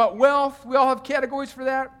talked about wealth. We all have categories for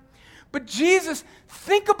that. But Jesus,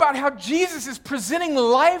 think about how Jesus is presenting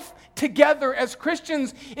life together as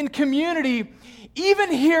Christians in community,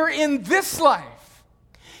 even here in this life.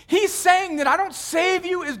 He's saying that I don't save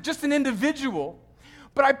you as just an individual,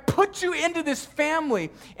 but I put you into this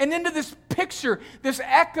family and into this picture, this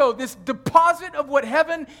echo, this deposit of what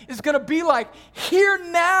heaven is going to be like here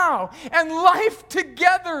now. And life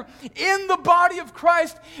together in the body of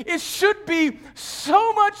Christ, it should be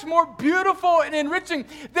so much more beautiful and enriching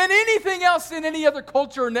than anything else in any other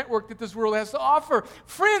culture or network that this world has to offer.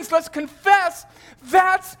 Friends, let's confess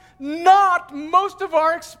that's not most of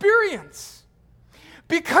our experience.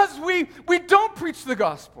 Because we don't preach the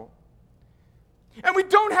gospel. And we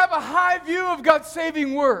don't have a high view of God's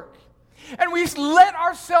saving work. And we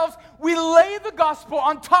lay the gospel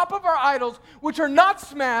on top of our idols, which are not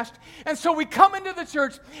smashed. And so we come into the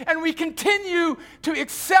church and we continue to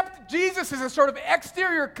accept Jesus as a sort of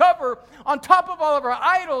exterior cover on top of all of our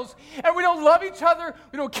idols. And we don't love each other.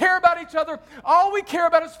 We don't care about each other. All we care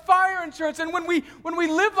about is fire insurance. And when we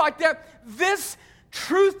live like that, this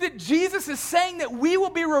truth that Jesus is saying that we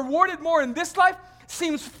will be rewarded more in this life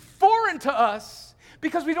seems foreign to us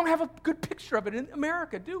because we don't have a good picture of it in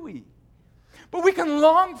America, do we? But we can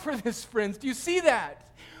long for this, friends. Do you see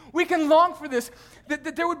that? We can long for this,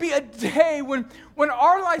 that there would be a day when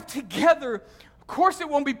our life together, of course it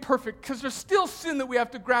won't be perfect because there's still sin that we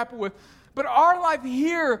have to grapple with, but our life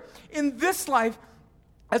here in this life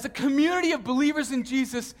as a community of believers in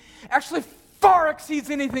Jesus actually far exceeds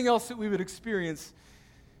anything else that we would experience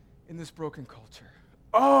in this broken culture.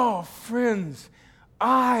 Oh, friends,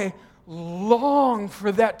 I long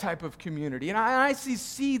for that type of community. And I see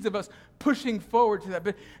seeds of us pushing forward to that.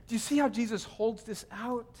 But do you see how Jesus holds this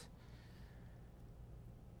out?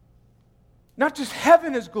 Not just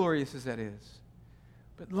heaven, as glorious as that is,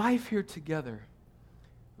 but life here together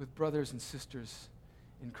with brothers and sisters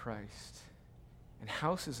in Christ, and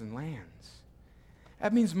houses and lands.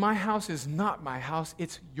 That means my house is not my house,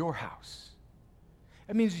 it's your house.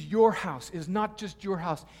 That means your house is not just your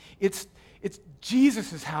house, it's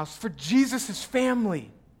Jesus' house for Jesus'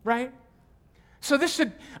 family, right? So this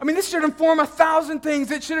should inform 1,000 things.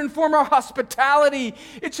 It should inform our hospitality.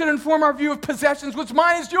 It should inform our view of possessions. What's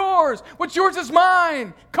mine is yours. What's yours is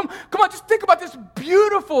mine. Come on, just think about this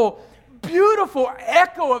beautiful, beautiful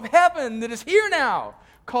echo of heaven that is here now,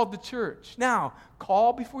 called the church. Now,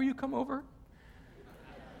 call before you come over.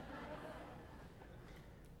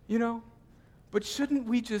 But shouldn't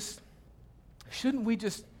we just have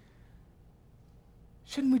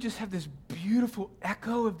this beautiful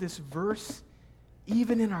echo of this verse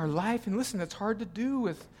even in our life? And listen, that's hard to do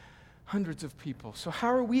with hundreds of people. So how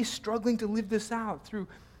are we struggling to live this out? Through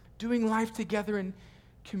doing life together in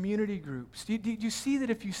community groups. Do you see that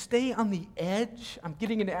if you stay on the edge, I'm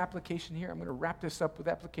getting into application here. I'm going to wrap this up with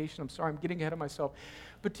application. I'm sorry, I'm getting ahead of myself.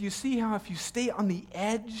 But do you see how if you stay on the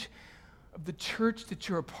edge of the church that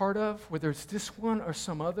you're a part of, whether it's this one or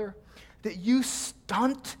some other, that you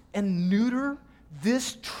stunt and neuter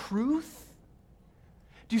this truth?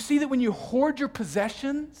 Do you see that when you hoard your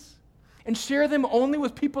possessions and share them only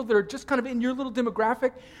with people that are just kind of in your little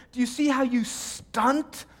demographic, do you see how you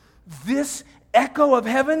stunt this echo of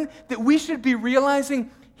heaven that we should be realizing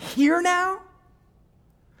here now?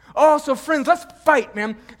 Oh, so friends, let's fight,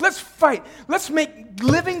 man. Let's fight. Let's make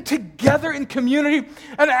living together in community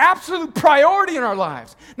an absolute priority in our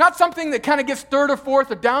lives. Not something that kind of gets third or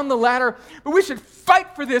fourth or down the ladder, but we should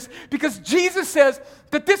fight for this because Jesus says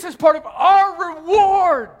that this is part of our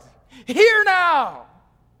reward. Here now.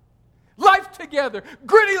 Life together.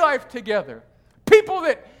 Gritty life together. People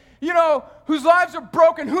that, whose lives are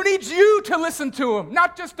broken. Who needs you to listen to them?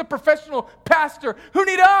 Not just the professional pastor. Who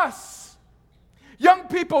need us? Young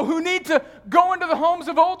people who need to go into the homes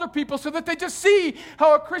of older people so that they just see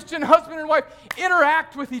how a Christian husband and wife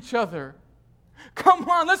interact with each other. Come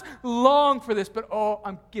on, let's long for this. But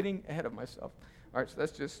I'm getting ahead of myself. All right, so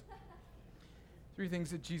that's just 3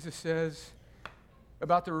 things that Jesus says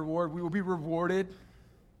about the reward. We will be rewarded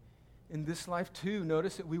in this life too.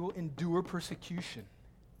 Notice that we will endure persecution.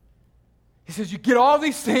 He says, you get all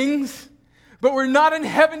these things, but we're not in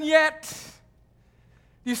heaven yet.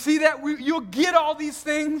 You see that? You'll get all these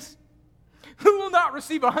things. Who will not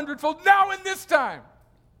receive 100-fold now in this time?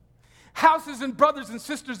 Houses and brothers and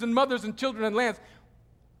sisters and mothers and children and lands.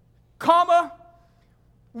 Comma,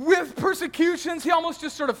 with persecutions. He almost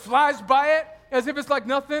just sort of flies by it as if it's like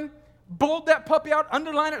nothing. Bold that puppy out,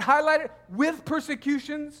 underline it, highlight it, with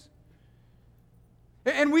persecutions.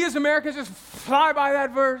 And we as Americans just fly by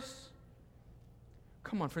that verse.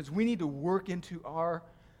 Come on, friends, we need to work into our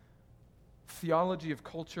theology of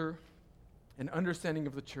culture and understanding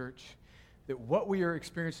of the church that what we are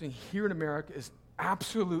experiencing here in America is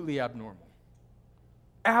absolutely abnormal.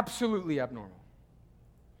 Absolutely abnormal.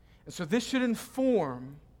 And so this should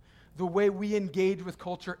inform the way we engage with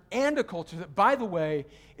culture, and a culture that, by the way,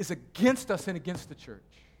 is against us and against the church.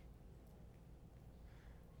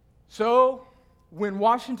 So when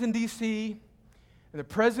Washington, D.C., and the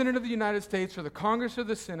President of the United States or the Congress or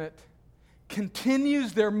the Senate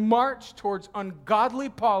continues their march towards ungodly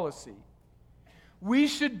policy, we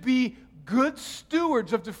should be good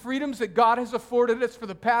stewards of the freedoms that God has afforded us for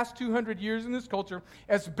the past 200 years in this culture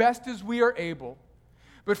as best as we are able.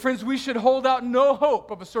 But friends, we should hold out no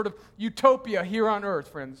hope of a sort of utopia here on earth,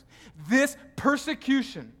 friends. This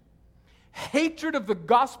persecution, hatred of the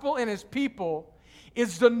gospel and his people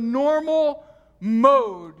is the normal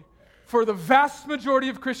mode for the vast majority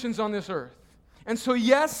of Christians on this earth. And so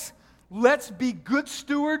yes, let's be good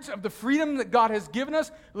stewards of the freedom that God has given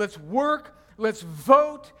us. Let's work, let's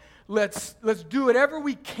vote, let's do whatever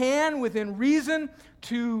we can within reason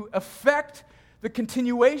to affect the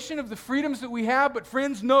continuation of the freedoms that we have. But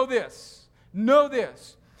friends, know this,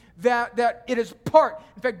 that it is part.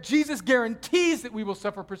 In fact, Jesus guarantees that we will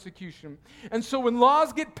suffer persecution. And so when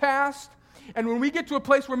laws get passed, and when we get to a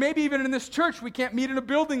place where maybe even in this church we can't meet in a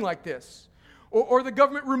building like this, or the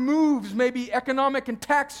government removes maybe economic and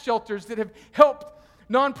tax shelters that have helped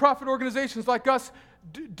nonprofit organizations like us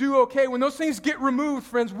do okay. When those things get removed,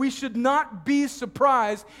 friends, we should not be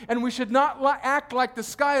surprised, and we should not act like the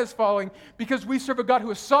sky is falling, because we serve a God who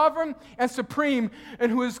is sovereign and supreme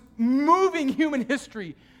and who is moving human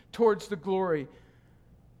history towards the glory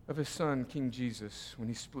of his Son, King Jesus, when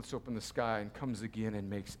he splits open the sky and comes again and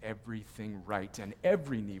makes everything right and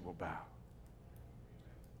every knee will bow.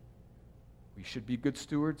 We should be good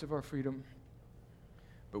stewards of our freedom,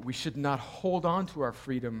 But we should not hold on to our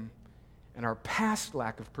freedom and our past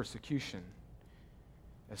lack of persecution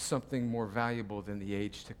as something more valuable than the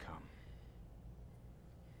age to come.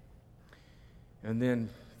 And then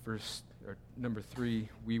number 3,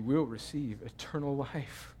 we will receive eternal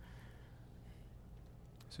life.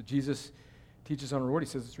 So Jesus teaches on reward. He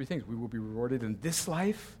says 3 things. We will be rewarded in this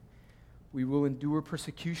life, we will endure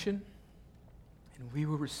persecution, and we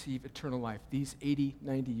will receive eternal life. These 80,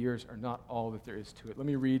 90 years are not all that there is to it. Let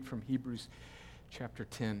me read from Hebrews chapter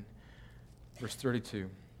 10, verse 32.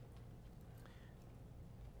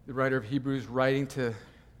 The writer of Hebrews, writing to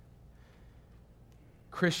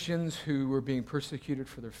Christians who were being persecuted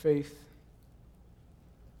for their faith,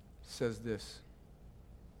 says this.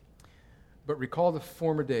 But recall the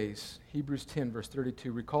former days, Hebrews 10, verse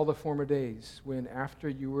 32, recall the former days when, after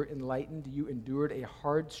you were enlightened, you endured a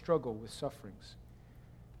hard struggle with sufferings,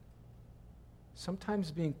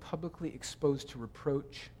 sometimes being publicly exposed to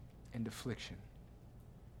reproach and affliction,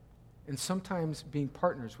 and sometimes being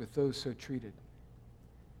partners with those so treated.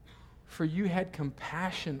 For you had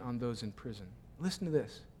compassion on those in prison. Listen to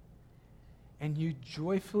this. And you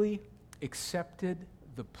joyfully accepted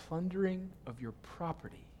the plundering of your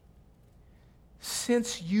property,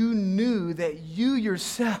 since you knew that you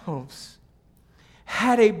yourselves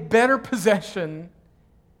had a better possession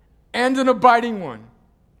and an abiding one.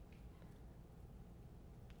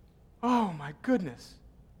 Oh my goodness.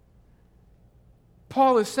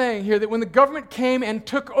 Paul is saying here that when the government came and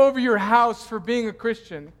took over your house for being a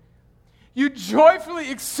Christian, you joyfully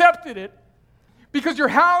accepted it because your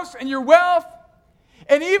house and your wealth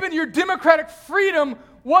and even your democratic freedom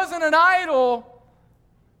wasn't an idol,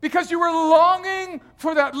 because you were longing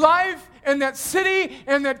for that life and that city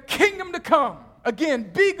and that kingdom to come. Again,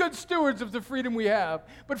 be good stewards of the freedom we have.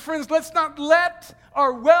 But friends, let's not let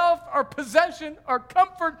our wealth, our possession, our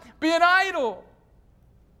comfort be an idol.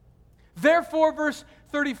 Therefore, verse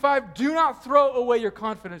 35, do not throw away your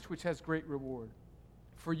confidence, which has great reward.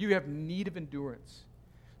 For you have need of endurance,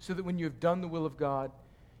 so that when you have done the will of God,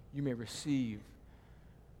 you may receive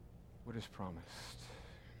what is promised.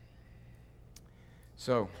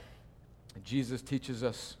 So, Jesus teaches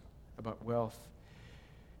us about wealth.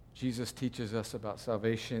 Jesus teaches us about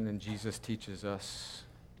salvation, and Jesus teaches us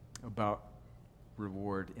about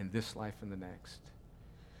reward in this life and the next.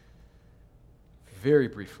 Very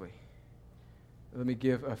briefly, let me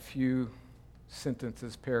give a few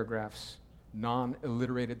sentences, paragraphs,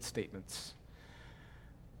 non-alliterated statements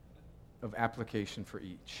of application for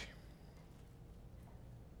each.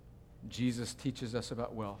 Jesus teaches us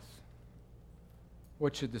about wealth.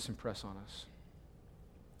 What should this impress on us?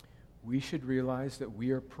 We should realize that we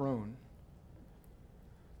are prone,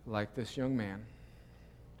 like this young man,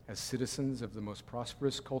 as citizens of the most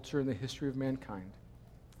prosperous culture in the history of mankind,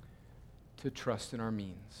 to trust in our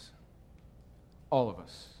means. All of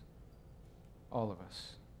us. All of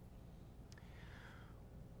us.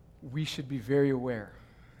 We should be very aware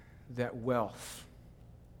that wealth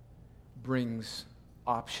brings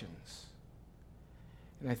options.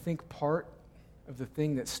 And I think part of the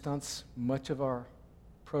thing that stunts much of our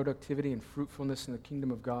productivity and fruitfulness in the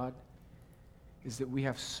kingdom of God is that we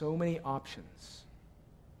have so many options.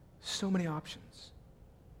 So many options.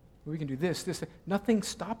 We can do this, this. Nothing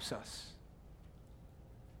stops us.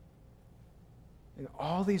 And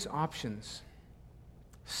all these options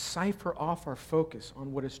cipher off our focus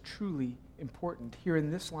on what is truly important here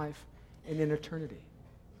in this life and in eternity.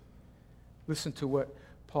 Listen to what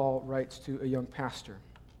Paul writes to a young pastor,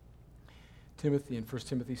 Timothy, in 1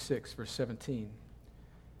 Timothy 6, verse 17.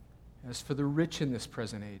 As for the rich in this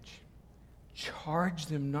present age, charge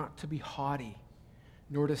them not to be haughty,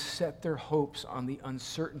 nor to set their hopes on the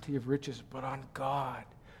uncertainty of riches, but on God,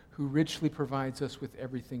 who richly provides us with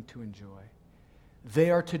everything to enjoy.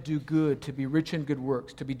 They are to do good, to be rich in good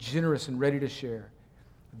works, to be generous and ready to share,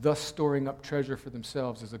 thus storing up treasure for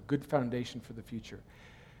themselves as a good foundation for the future,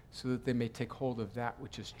 so that they may take hold of that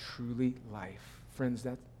which is truly life. Friends,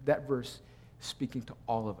 that verse is speaking to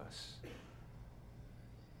all of us.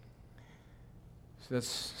 So that's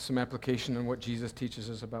some application on what Jesus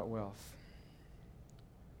teaches us about wealth.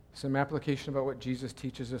 Some application about what Jesus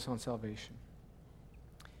teaches us on salvation.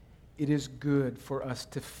 It is good for us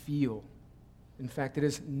to feel, in fact, it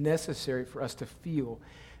is necessary for us to feel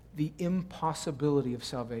the impossibility of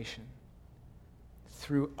salvation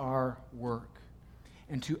through our work,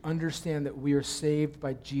 and to understand that we are saved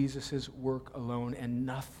by Jesus' work alone and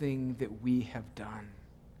nothing that we have done.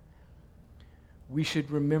 We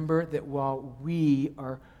should remember that while we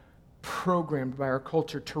are programmed by our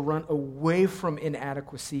culture to run away from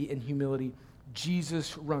inadequacy and humility,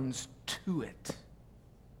 Jesus runs to it.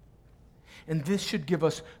 And this should give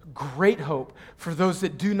us great hope for those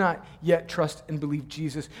that do not yet trust and believe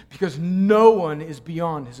Jesus, because no one is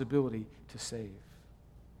beyond his ability to save.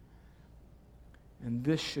 And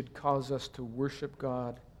this should cause us to worship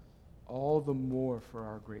God all the more for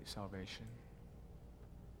our great salvation,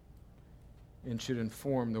 and should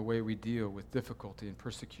inform the way we deal with difficulty and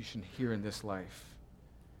persecution here in this life.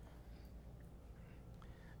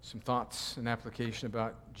 Some thoughts and application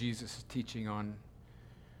about Jesus' teaching on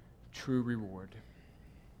true reward.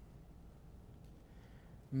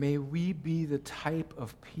 May we be the type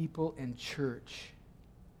of people in church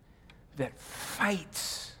that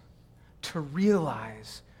fights to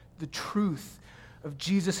realize the truth of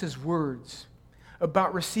Jesus' words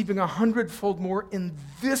about receiving 100-fold more in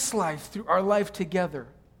this life through our life together,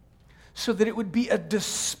 so that it would be a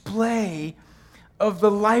display of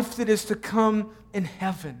the life that is to come in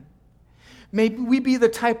heaven. May we be the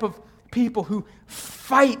type of people who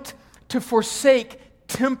fight to forsake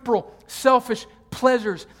temporal, selfish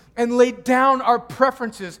pleasures and lay down our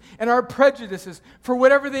preferences and our prejudices for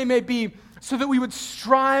whatever they may be, so that we would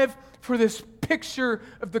strive for this picture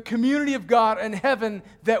of the community of God and heaven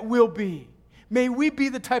that will be. May we be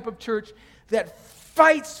the type of church that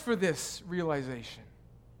fights for this realization.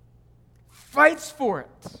 Fights for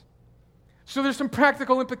it. So there's some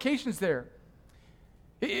practical implications there.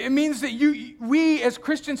 It means that we as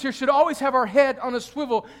Christians here should always have our head on a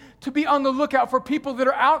swivel to be on the lookout for people that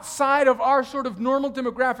are outside of our sort of normal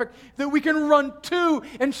demographic that we can run to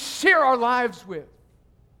and share our lives with,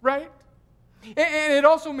 right? And it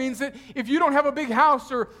also means that if you don't have a big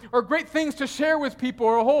house or great things to share with people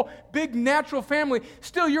or a whole big natural family,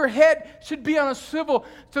 still your head should be on a swivel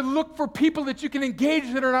to look for people that you can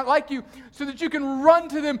engage that are not like you, so that you can run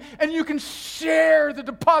to them and you can share the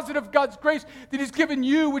deposit of God's grace that He's given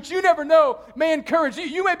you, which you never know may encourage you.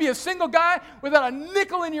 You may be a single guy without a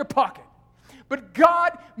nickel in your pocket, but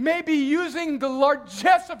God may be using the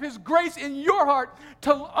largesse of His grace in your heart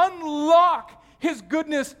to unlock His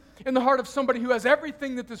goodness in the heart of somebody who has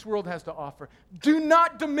everything that this world has to offer. Do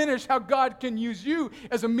not diminish how God can use you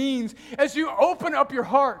as a means as you open up your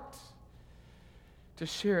heart to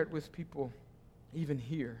share it with people even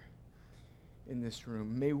here in this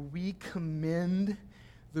room. May we commend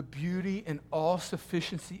the beauty and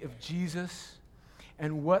all-sufficiency of Jesus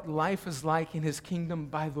and what life is like in His kingdom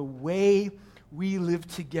by the way we live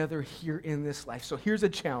together here in this life. So here's a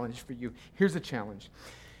challenge for you. Here's a challenge.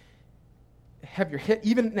 Have your head,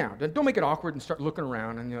 even now, don't make it awkward and start looking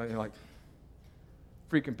around and you're like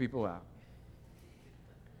freaking people out.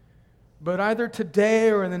 But either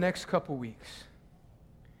today or in the next couple weeks,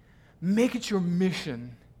 make it your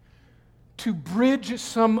mission to bridge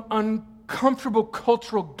some uncomfortable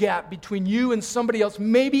cultural gap between you and somebody else,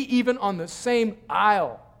 maybe even on the same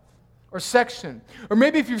aisle or section. Or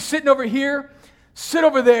maybe if you're sitting over here, sit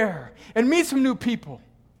over there and meet some new people.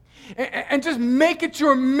 And just make it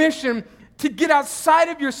your mission to get outside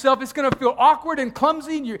of yourself. It's going to feel awkward and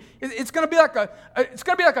clumsy. And it's going to be like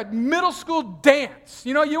a middle school dance.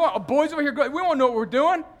 You know, you want boys over here. We won't know what we're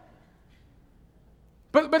doing.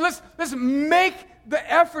 But let's make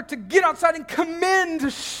the effort to get outside and come in to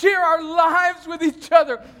share our lives with each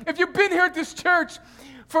other. If you've been here at this church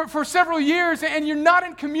for several years and you're not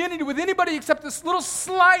in community with anybody except this little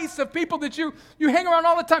slice of people that you hang around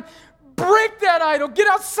all the time, break that idol. Get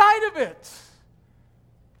outside of it.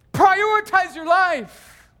 Prioritize your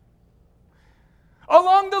life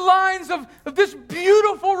along the lines of this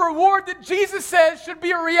beautiful reward that Jesus says should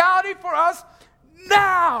be a reality for us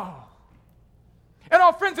now. And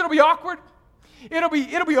all friends, it'll be awkward. It'll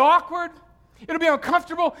be awkward. It'll be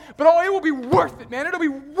uncomfortable, but it will be worth it, man. It'll be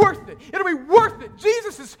worth it. It'll be worth it.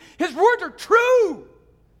 His words are true.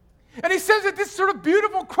 And He says that this sort of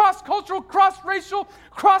beautiful cross-cultural, cross-racial,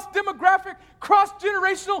 cross-demographic,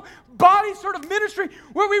 cross-generational body sort of ministry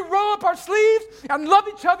where we roll up our sleeves and love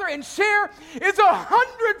each other and share is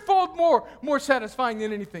 100-fold more satisfying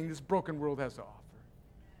than anything this broken world has to offer.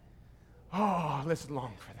 Oh, let's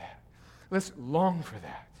long for that. Let's long for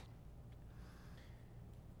that.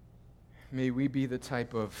 May we be the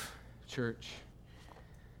type of church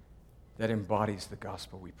that embodies the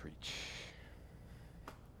gospel we preach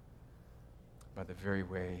by the very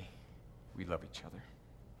way we love each other.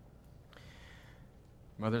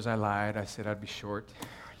 Mothers, I lied. I said I'd be short.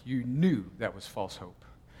 You knew that was false hope.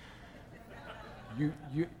 I'm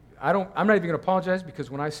not even going to apologize, because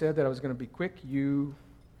when I said that I was going to be quick, you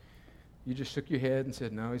just shook your head and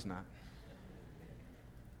said, no, he's not.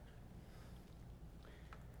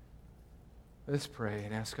 Let's pray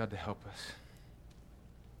and ask God to help us.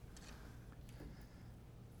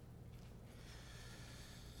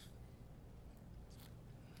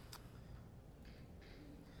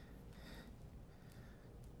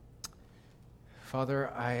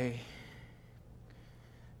 Father, I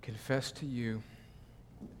confess to you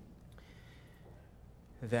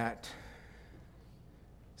that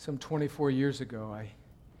some 24 years ago, I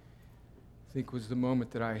think was the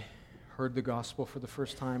moment that I heard the gospel for the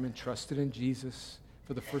first time and trusted in Jesus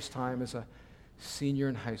for the first time as a senior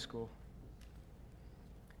in high school.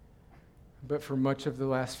 But for much of the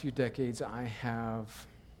last few decades, I have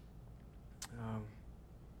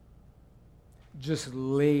just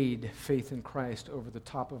laid faith in Christ over the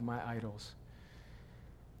top of my idols.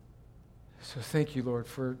 So thank you, Lord,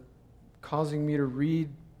 for causing me to read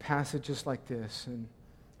passages like this and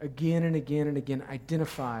again and again and again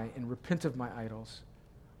identify and repent of my idols.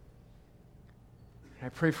 And I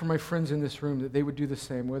pray for my friends in this room that they would do the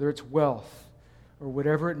same, whether it's wealth or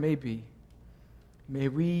whatever it may be. May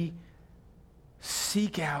we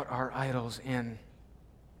seek out our idols and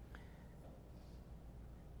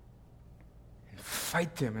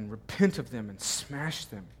fight them and repent of them and smash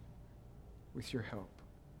them with your help.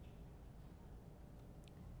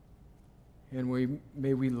 And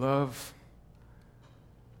may we love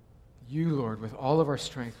you, Lord, with all of our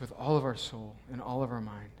strength, with all of our soul, and all of our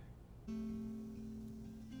mind.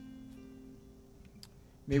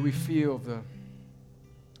 May we feel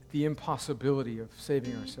the impossibility of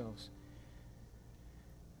saving ourselves.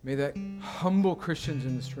 May that humble Christians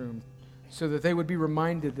in this room so that they would be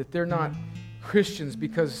reminded that they're not Christians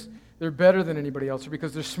because they're better than anybody else or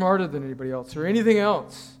because they're smarter than anybody else or anything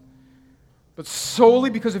else, but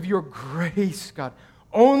solely because of your grace, God.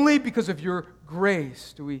 Only because of your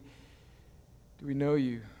grace do we know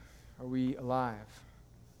you. Are we alive?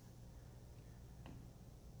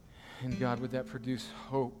 And God, would that produce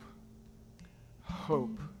hope?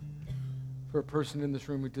 Hope for a person in this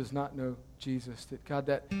room who does not know Jesus. That God,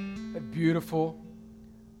 that beautiful,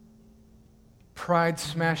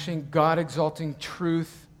 pride-smashing, God-exalting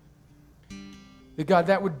truth, that God,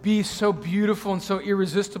 that would be so beautiful and so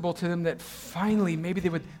irresistible to them that finally maybe they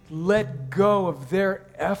would let go of their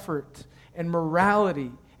effort and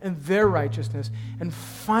morality and their righteousness and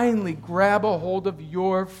finally grab a hold of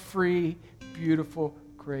your free, beautiful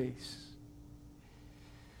grace.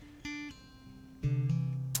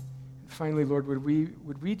 Finally, Lord, would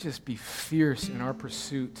we just be fierce in our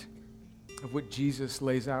pursuit of what Jesus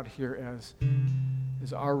lays out here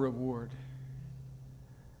as our reward.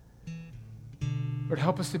 Lord,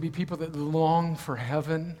 help us to be people that long for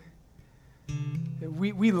heaven. That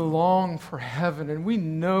we long for heaven, and we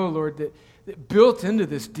know, Lord, that built into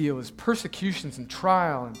this deal is persecutions and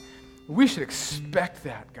trial, and we should expect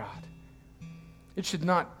that, God. It should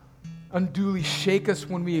not unduly shake us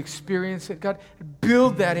when we experience it. God,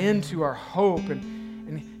 build that into our hope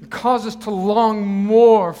and cause us to long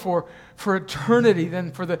more for eternity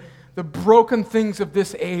than for the broken things of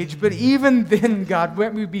this age. But even then, God,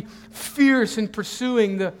 let me be fierce in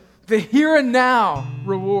pursuing the here and now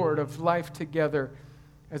reward of life together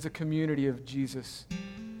as a community of Jesus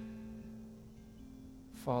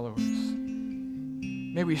followers.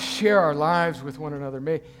 May we share our lives with one another.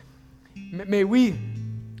 May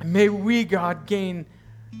we, God, gain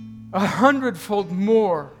 100-fold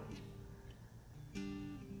more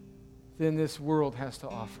than this world has to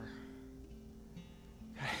offer.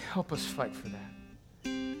 Help us fight for that.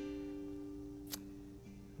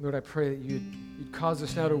 Lord, I pray that you'd cause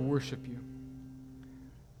us now to worship you,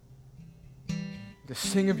 to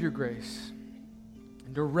sing of your grace,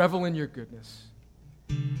 and to revel in your goodness.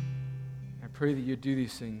 I pray that you'd do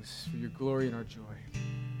these things for your glory and our joy.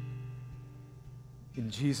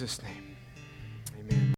 In Jesus' name, amen.